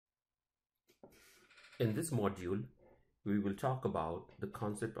In this module, we will talk about the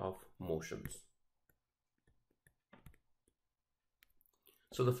concept of motions.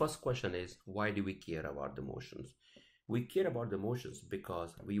 So the first question is, why do we care about the motions? We care about the motions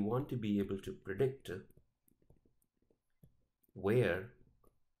because we want to be able to predict where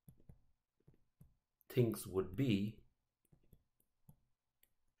things would be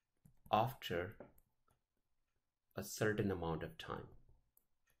after a certain amount of time.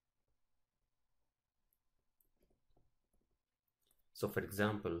 So for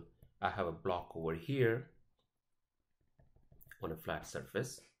example, I have a block over here on a flat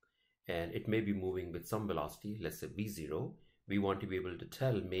surface, and it may be moving with some velocity, let's say v0. We want to be able to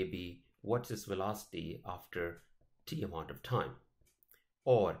tell maybe what's its velocity after t amount of time.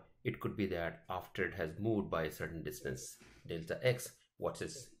 Or it could be that after it has moved by a certain distance, delta x, what's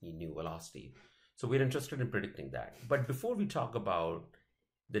its new velocity. So we're interested in predicting that. But before we talk about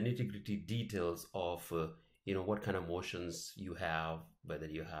the nitty-gritty details of what kind of motions you have, whether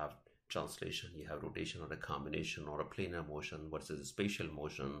you have translation, you have rotation, or a combination, or a planar motion versus a spatial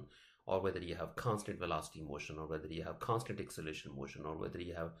motion, or whether you have constant velocity motion, or whether you have constant acceleration motion, or whether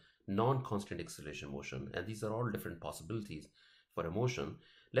you have non-constant acceleration motion, and these are all different possibilities for a motion.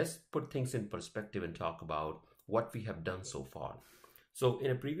 Let's put things in perspective and talk about what we have done so far. So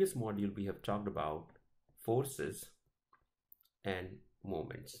in a previous module, we have talked about forces and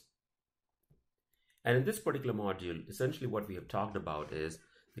moments. And in this particular module, essentially what we have talked about is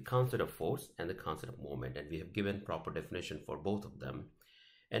the concept of force and the concept of moment, and we have given proper definition for both of them.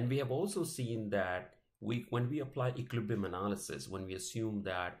 And we have also seen that when we apply equilibrium analysis, when we assume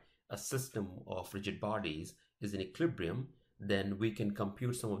that a system of rigid bodies is in equilibrium, then we can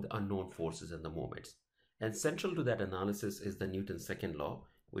compute some of the unknown forces and the moments. And central to that analysis is the Newton's second law,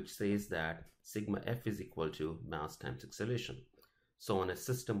 which says that sigma F is equal to mass times acceleration. So on a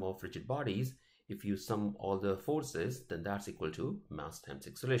system of rigid bodies, if you sum all the forces, then that's equal to mass times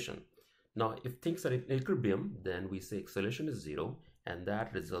acceleration. Now, if things are in equilibrium, then we say acceleration is 0, and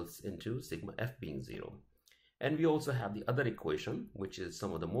that results into sigma F being 0. And we also have the other equation, which is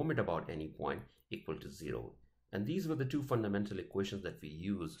sum of the moment about any point equal to 0. And these were the two fundamental equations that we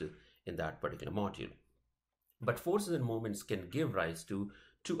used in that particular module. But forces and moments can give rise to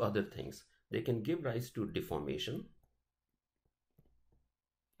two other things. They can give rise to deformation,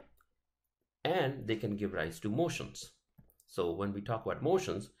 and they can give rise to motions. So when we talk about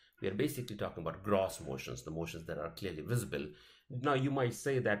motions, we are basically talking about gross motions, the motions that are clearly visible. Now you might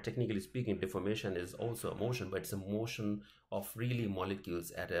say that technically speaking, deformation is also a motion, but it's a motion of really molecules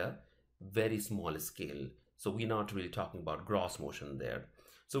at a very small scale. So we're not really talking about gross motion there.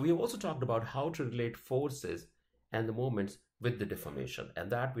 So we have also talked about how to relate forces and the moments with the deformation,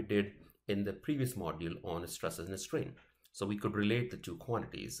 and that we did in the previous module on stresses and strain. So we could relate the two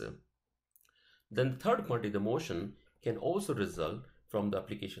quantities. Then the third quantity, the motion, can also result from the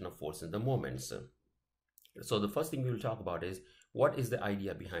application of force in the moments. So the first thing we will talk about is what is the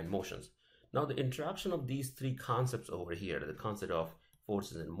idea behind motions. Now the interaction of these three concepts over here, the concept of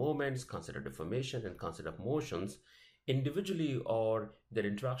forces and moments, concept of deformation, and concept of motions, individually or their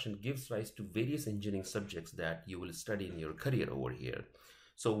interaction gives rise to various engineering subjects that you will study in your career over here.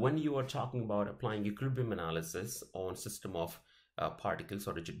 So when you are talking about applying equilibrium analysis on system of particles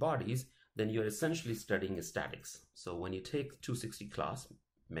or rigid bodies, then you're essentially studying statics. So when you take 260 class,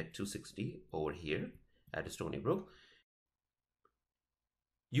 Mech 260 over here at Stony Brook,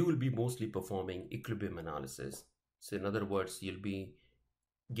 you will be mostly performing equilibrium analysis. So in other words, you'll be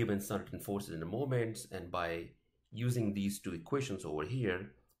given certain forces and moments, and by using these two equations over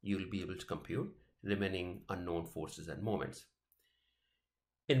here, you'll be able to compute remaining unknown forces and moments.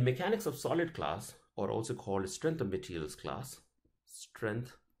 In mechanics of solid class, or also called strength of materials class,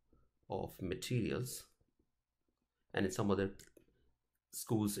 strength of materials, and in some other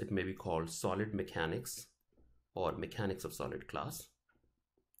schools it may be called solid mechanics or mechanics of solid class,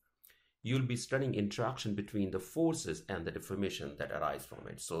 you'll be studying interaction between the forces and the deformation that arise from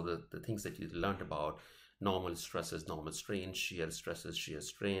it. So the things that you learned about normal stresses, normal strain, shear stresses, shear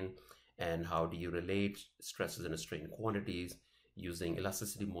strain, and how do you relate stresses and strain quantities using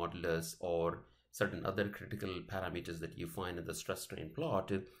elasticity modulus or certain other critical parameters that you find in the stress strain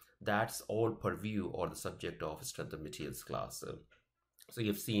plot. That's all purview or the subject of strength of materials class. So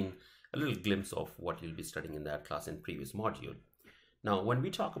you've seen a little glimpse of what you'll be studying in that class in previous module. Now, when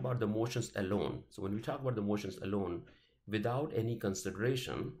we talk about the motions alone, without any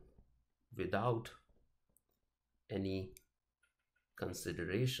consideration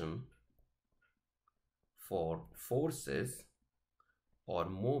for forces or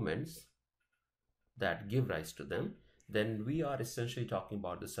moments that give rise to them, then we are essentially talking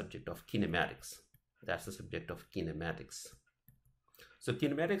about the subject of kinematics. That's the subject of kinematics. So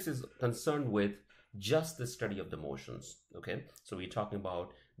kinematics is concerned with just the study of the motions. Okay, so we're talking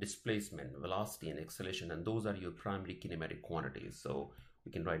about displacement, velocity, and acceleration, and those are your primary kinematic quantities. So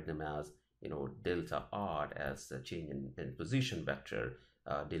we can write them as, you know, delta r as a change in position vector,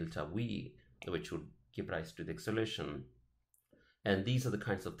 delta v, which would give rise to the acceleration, and these are the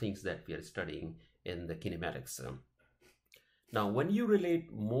kinds of things that we are studying in the kinematics. Now, when you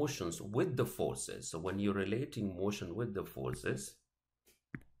relate motions with the forces, so when you're relating motion with the forces,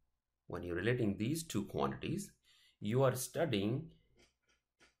 when you're relating these two quantities, you are studying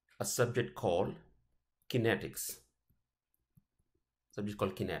a subject called kinetics. Subject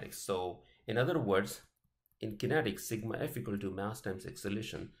called kinetics. So, in other words, in kinetics, sigma f equal to mass times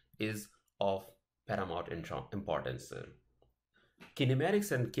acceleration is of paramount importance.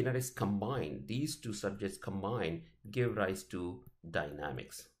 Kinematics and kinetics combined, these two subjects combined, give rise to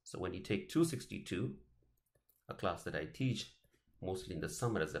dynamics. So when you take 262, a class that I teach mostly in the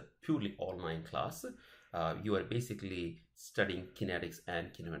summer as a purely online class, you are basically studying kinetics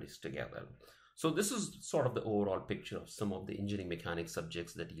and kinematics together. So this is sort of the overall picture of some of the engineering mechanics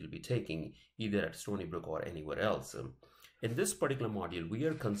subjects that you'll be taking either at Stony Brook or anywhere else. In this particular module, we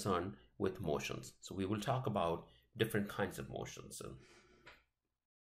are concerned with motions. So we will talk about different kinds of motions.